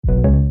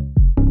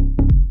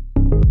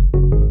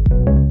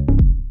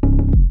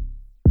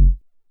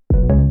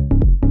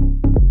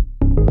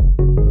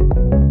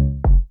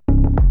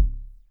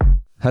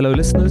Hello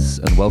listeners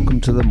and welcome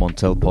to the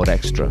Montel Pod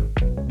Extra,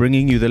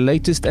 bringing you the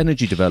latest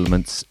energy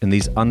developments in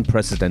these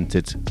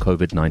unprecedented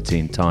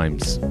COVID-19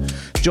 times.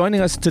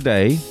 Joining us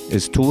today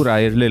is Tor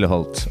Eier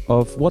Lilleholt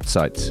of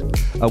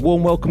Whatsite. A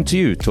warm welcome to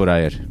you, Tor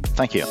Eier.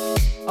 Thank you.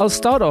 I'll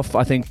start off,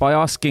 I think, by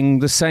asking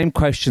the same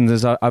questions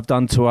as I've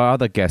done to our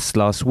other guests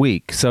last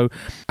week. So,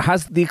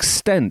 has the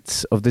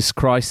extent of this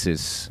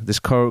crisis, this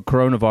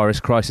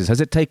coronavirus crisis,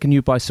 has it taken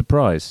you by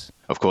surprise?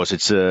 Of course,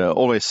 it's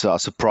always a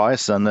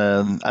surprise, and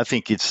I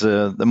think it's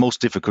the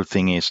most difficult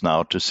thing is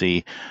now to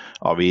see,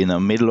 are we in the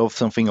middle of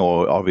something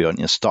or are we on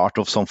the start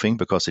of something?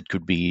 Because it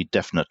could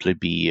definitely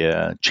be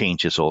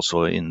changes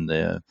also in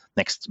the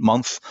next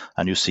month,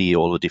 and you see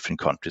all the different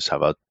countries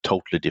have a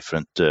totally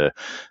different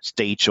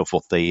stage of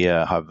what they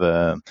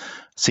have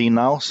seen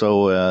now.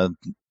 So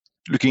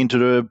looking into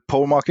the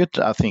power market,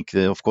 I think,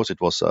 of course, it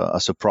was a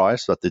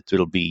surprise that it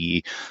will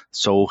be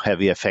so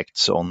heavy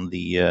effects on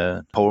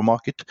the power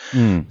market,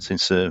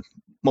 since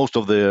most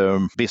of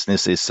the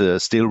business is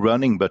still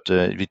running, but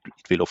it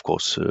will, of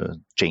course,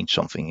 change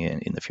something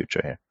in the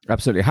future here.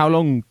 Absolutely. How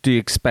long do you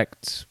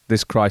expect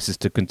this crisis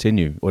to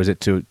continue, or is it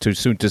too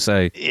soon to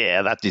say?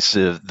 Yeah, that is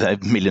the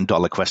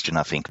million-dollar question,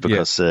 I think,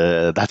 because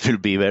that will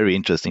be very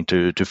interesting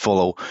to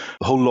follow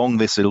how long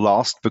this will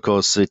last,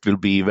 because it will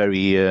be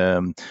very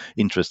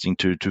interesting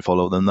to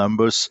follow the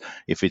numbers,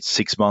 if it's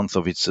 6 months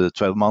or if it's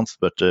 12 months.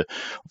 But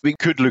we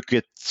could look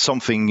at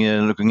something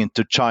looking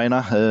into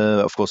China.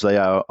 Of course, they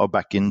are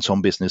back in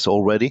some business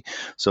already.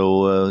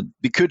 So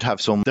we could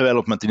have some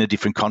development in the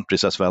different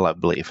countries as well, I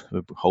believe,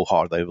 how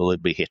hard they will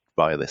be hit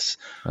by this.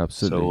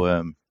 Absolutely.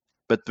 So,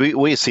 but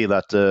we see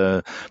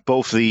that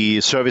both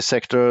the service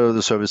sector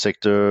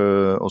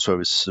or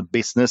service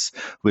business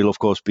will, of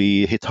course,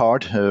 be hit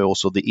hard.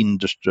 Also, the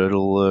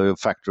industrial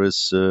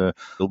factories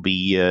will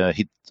be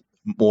hit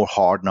more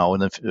hard now in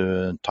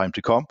the time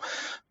to come.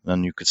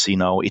 And you could see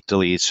now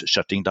Italy is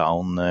shutting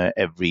down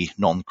every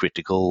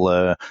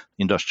non-critical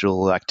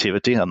industrial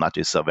activity, and that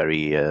is a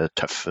very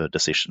tough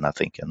decision, I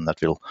think. And that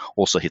will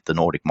also hit the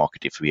Nordic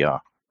market if we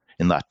are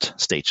in that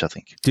stage, I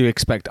think. Do you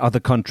expect other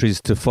countries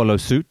to follow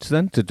suit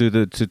then,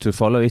 to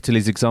follow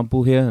Italy's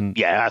example here? And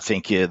yeah, I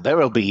think there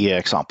will be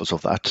examples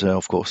of that,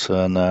 of course,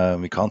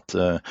 and we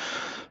can't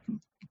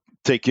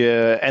take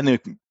any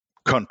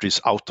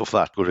countries out of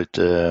that. Would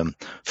it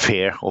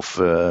fair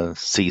of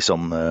see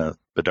some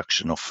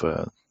reduction of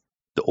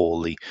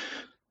all the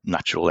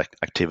natural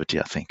activity,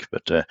 I think.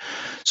 But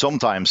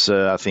sometimes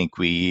I think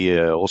we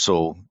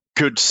also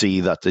could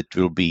see that it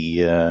will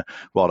be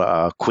rather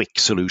a quick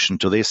solution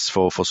to this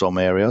for some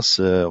areas,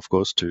 of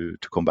course, to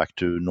come back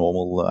to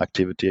normal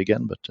activity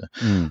again. But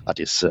that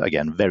is,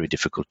 again, very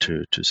difficult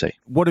to say.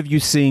 What have you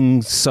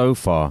seen so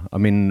far? I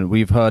mean,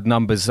 we've heard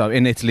numbers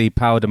in Italy.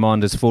 Power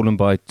demand has fallen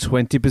by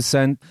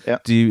 20%. Yeah.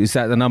 Is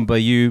that the number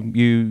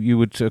you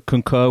would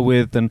concur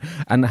with?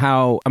 And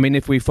how? I mean,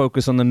 if we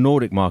focus on the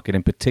Nordic market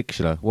in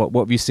particular, what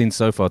have you seen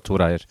so far, Tor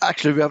Eier?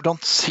 Actually, we have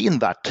not seen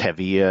that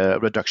heavy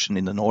reduction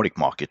in the Nordic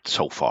market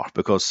so far,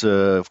 because,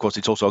 of course,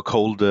 it's also a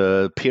cold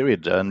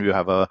period, and you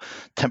have a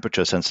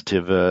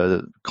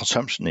temperature-sensitive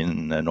consumption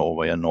in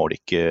Norway and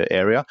Nordic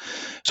area.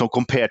 So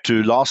compared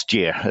to last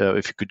year,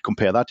 if you could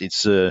compare that,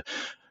 it's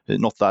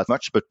not that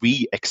much, but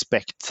we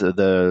expect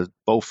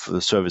both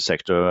the service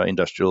sector,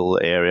 industrial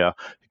area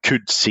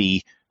could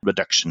see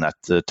reduction at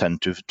 10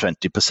 to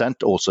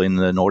 20% also in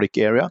the Nordic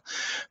area.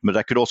 But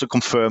I could also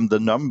confirm the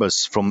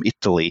numbers from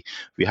Italy.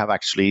 We have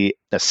actually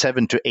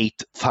 7,000 to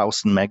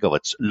 8,000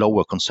 megawatts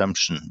lower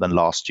consumption than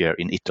last year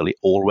in Italy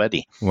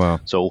already. Wow.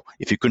 So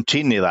if you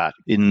continue that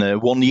in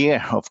 1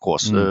 year, of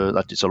course,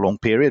 that is a long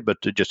period, but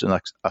just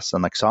as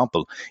an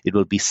example, it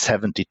will be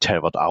 70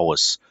 terawatt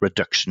hours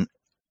reduction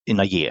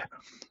in a year.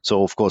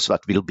 So, of course,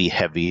 that will be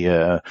heavy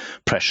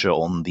pressure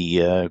on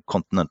the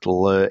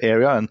continental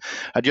area. And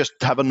I just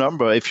have a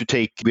number.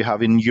 We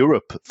have in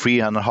Europe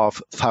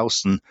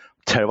 3,500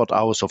 terawatt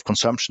hours of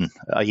consumption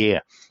a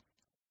year.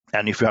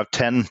 And if you have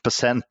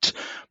 10%,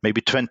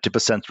 maybe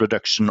 20%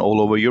 reduction all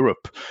over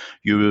Europe,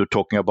 you're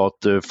talking about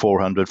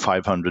 400,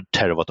 500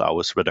 terawatt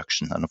hours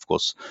reduction. And of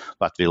course,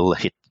 that will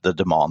hit the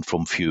demand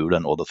from fuel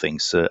and other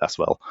things as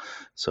well.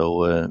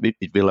 So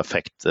it will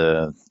affect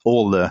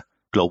all the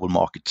global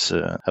markets,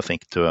 I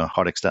think, to a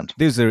hard extent.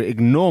 These are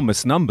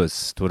enormous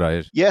numbers, Tor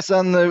Eier. Yes,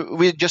 and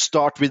we just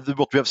start with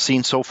what we have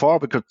seen so far,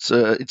 because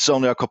it's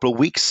only a couple of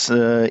weeks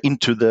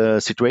into the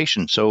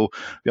situation. So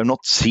we have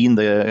not seen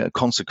the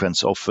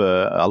consequence of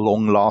a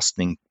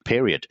long-lasting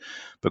period,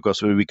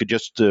 because we could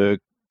just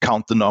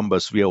count the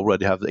numbers we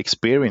already have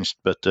experienced.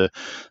 But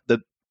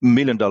the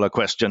million-dollar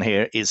question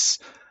here is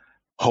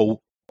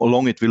how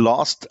long it will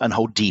last and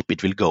how deep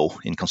it will go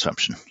in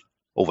consumption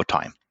over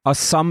time. Are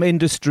some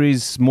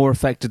industries more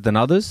affected than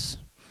others?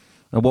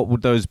 And what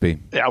would those be?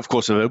 Yeah, of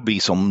course, there will be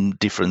some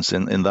difference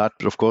in that.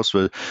 But of course,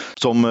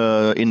 some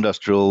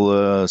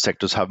industrial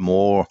sectors have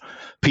more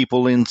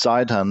people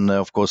inside, and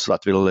of course,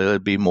 that will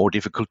be more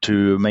difficult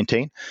to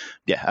maintain.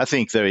 Yeah, I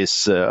think there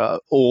is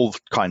all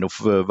kind of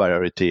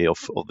variety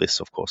of this,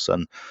 of course,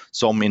 and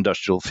some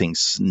industrial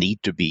things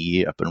need to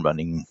be up and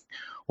running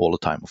all the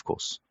time, of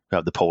course.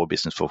 have the power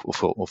business.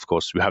 Of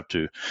course, we have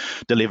to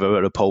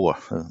deliver the power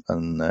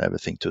and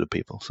everything to the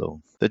people.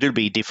 So it will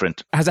be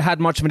different. Has it had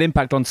much of an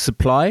impact on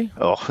supply?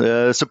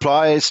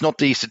 Supply is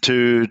not easy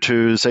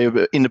to say.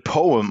 In the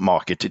power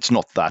market, it's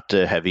not that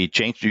heavy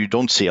change. You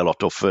don't see a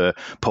lot of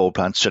power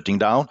plants shutting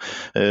down.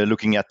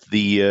 Looking at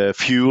the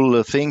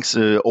fuel things,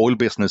 oil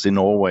business in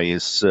Norway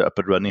is up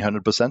and running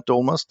 100%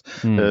 almost.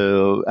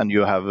 And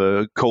you have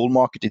a coal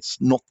market. It's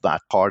not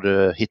that hard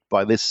hit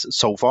by this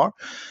so far.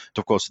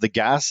 Of course, the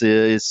gas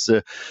is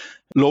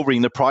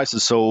lowering the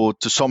prices. So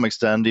to some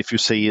extent, if you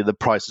see the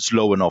prices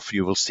low enough,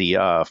 you will see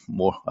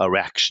more a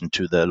reaction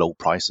to the low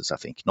prices, I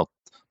think. Not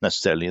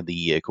necessarily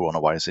the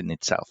coronavirus in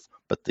itself,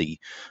 but a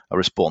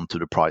response to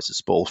the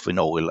prices, both in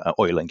oil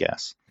and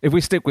gas. If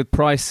we stick with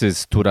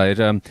prices,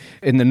 Thorreir,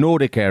 in the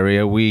Nordic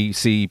area, we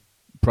see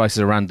prices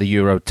around the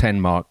euro 10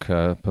 mark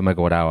per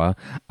megawatt hour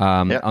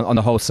on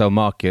the wholesale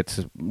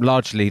market,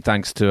 largely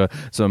thanks to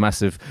a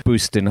massive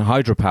boost in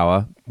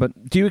hydropower.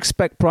 But do you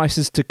expect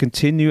prices to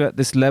continue at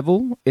this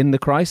level in the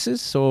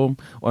crisis,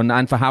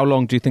 and for how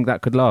long do you think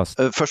that could last?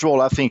 First of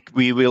all, I think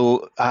we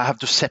will have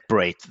to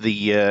separate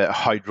the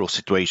hydro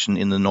situation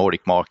in the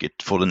Nordic market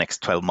for the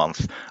next 12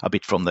 months a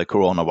bit from the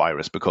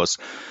coronavirus, because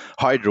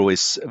hydro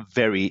is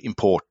very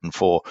important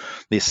for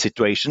this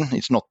situation.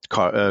 It's not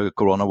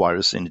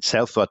coronavirus in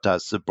itself that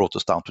has brought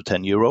us down to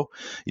 10 euro.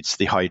 It's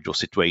the hydro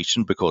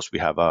situation, because we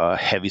have a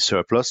heavy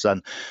surplus,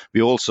 and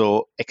we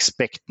also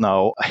expect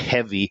now a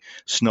heavy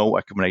snow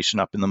accumulation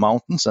up in the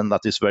mountains, and that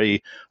is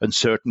very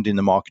uncertain in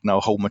the market now.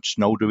 How much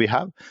snow do we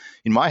have?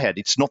 In my head,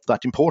 it's not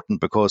that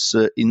important, because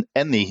in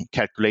any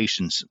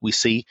calculations we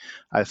see,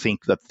 I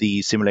think that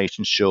the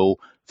simulations show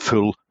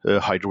full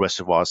hydro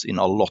reservoirs in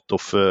a lot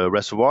of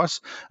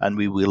reservoirs, and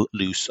we will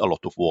lose a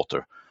lot of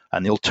water.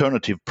 And the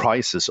alternative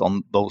prices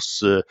on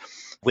those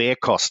wear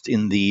cost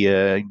in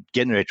the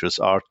generators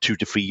are 2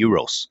 to 3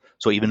 euros.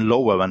 So even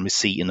lower than we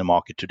see in the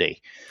market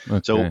today.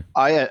 Okay. So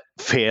I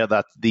fear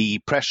that the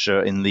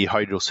pressure in the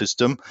hydro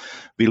system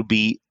will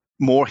be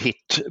more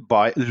hit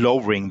by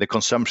lowering the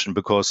consumption,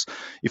 because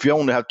if you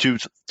only have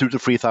 2,000 to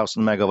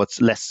 3,000 megawatts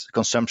less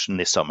consumption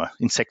this summer,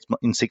 in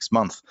 6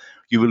 months,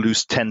 you will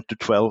lose 10 to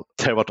 12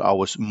 terawatt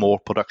hours more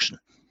production.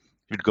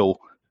 It will go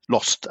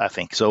lost, I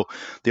think. So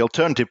the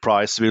alternative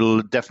price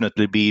will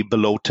definitely be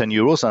below 10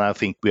 euros, and I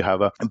think we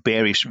have a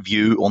bearish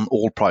view on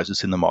all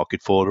prices in the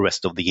market for the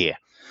rest of the year.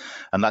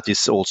 And that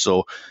is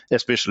also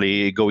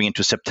especially going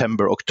into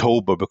September,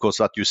 October, because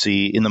that you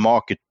see in the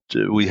market,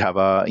 we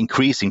have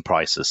increasing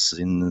prices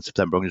in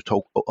September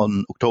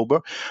and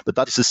October. But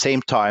that is the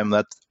same time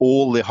that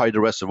all the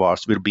hydro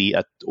reservoirs will be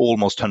at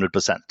almost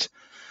 100%.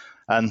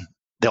 And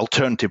the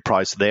alternative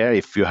price there,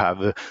 if you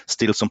have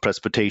still some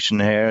precipitation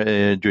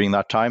here during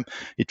that time,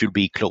 it will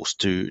be close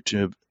to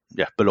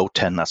below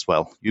 10 as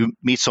well. You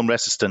meet some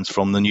resistance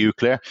from the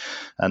nuclear,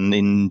 and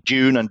in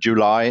June and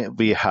July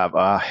we have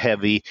a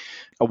heavy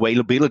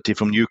availability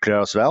from nuclear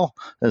as well.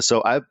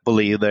 So I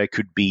believe there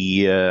could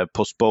be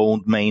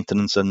postponed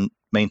maintenance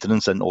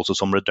and also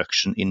some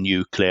reduction in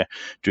nuclear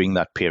during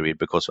that period,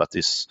 because that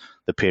is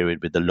the period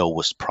with the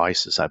lowest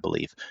prices, I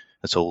believe.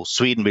 So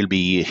Sweden will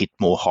be hit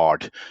more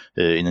hard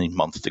in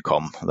months to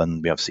come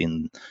than we have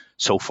seen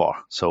so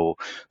far. So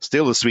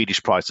still the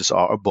Swedish prices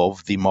are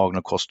above the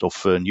marginal cost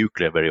of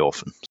nuclear very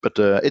often. But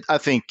I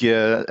think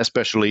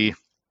especially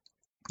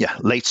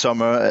late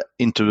summer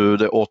into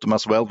the autumn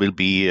as well will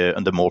be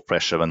under more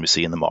pressure than we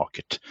see in the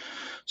market.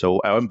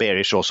 So I'm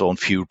bearish also on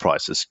fuel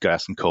prices,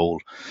 gas and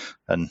coal,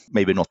 and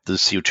maybe not the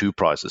CO2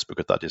 prices,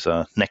 because that is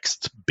a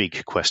next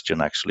big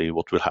question, actually,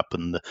 what will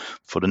happen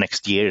for the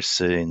next years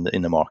in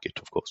the market,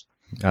 of course.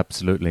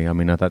 Absolutely. I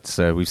mean, that's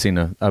we've seen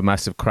a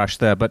massive crash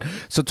there. But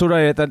so,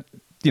 Thorreir, that,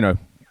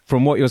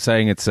 from what you're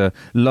saying, it's a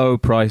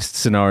low-priced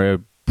scenario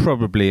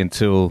probably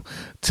until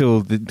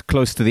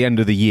close to the end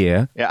of the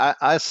year. Yeah,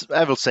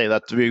 I will say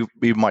that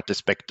we might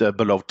expect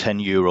below 10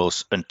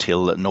 euros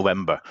until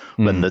November,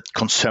 when the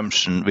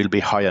consumption will be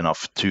high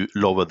enough to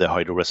lower the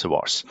hydro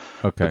reservoirs.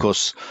 Okay.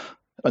 Because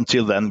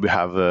until then, we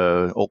have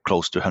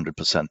close to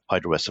 100%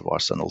 hydro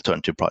reservoirs and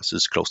alternative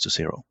prices close to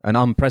zero. An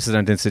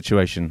unprecedented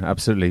situation,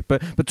 absolutely.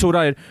 But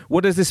Thorreir,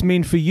 what does this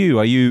mean for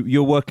you?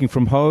 You're working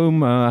from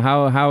home?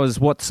 How is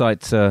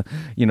Wattsight?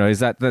 Is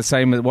that the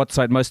same at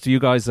Wattsight? Most of you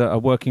guys are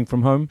working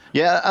from home?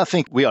 Yeah, I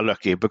think we are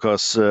lucky,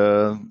 because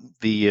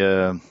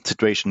the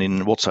situation in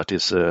Wattsight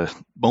is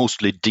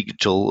mostly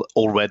digital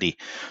already.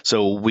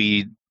 So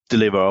we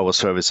deliver our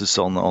services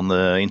on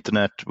the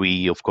internet.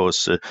 We, of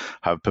course,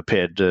 have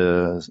prepared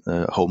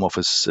home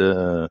office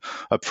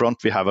up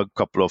front. We have a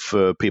couple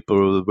of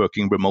people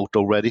working remote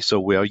already, so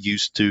we are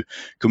used to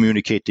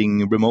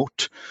communicating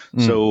remote.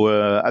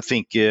 So I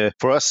think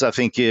for us,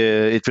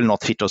 it will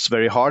not hit us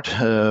very hard,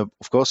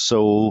 of course.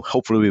 So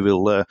hopefully we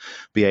will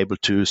be able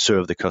to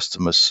serve the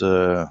customers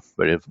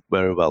very,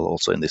 very well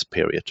also in this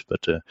period.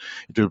 But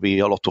it will be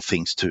a lot of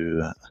things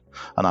to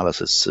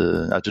analysis,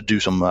 to do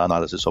some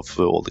analysis of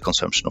all the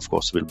consumption, of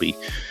course, will be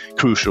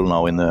crucial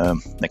now in the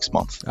next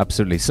month.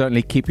 Absolutely.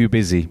 Certainly keep you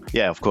busy.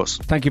 Yeah, of course.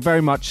 Thank you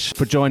very much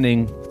for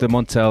joining the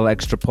Montel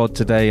Extra Pod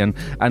today, and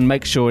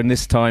make sure in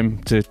this time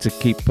to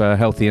keep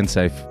healthy and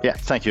safe. Yeah,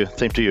 thank you.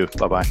 Same to you.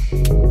 Bye-bye.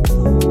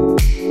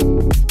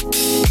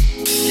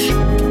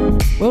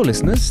 Well,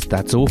 listeners,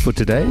 that's all for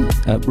today.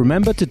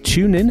 Remember to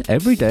tune in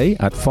every day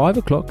at 5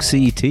 o'clock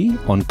CET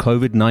on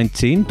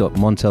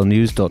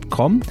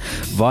covid19.montelnews.com,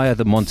 via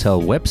the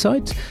Montel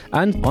website,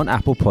 and on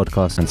Apple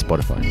Podcasts and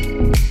Spotify.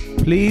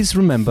 Please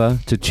remember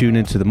to tune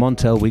into the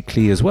Montel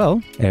Weekly as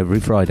well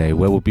every Friday,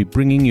 where we'll be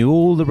bringing you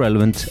all the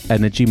relevant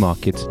energy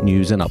market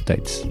news and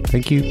updates.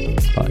 Thank you.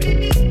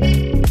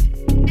 Bye.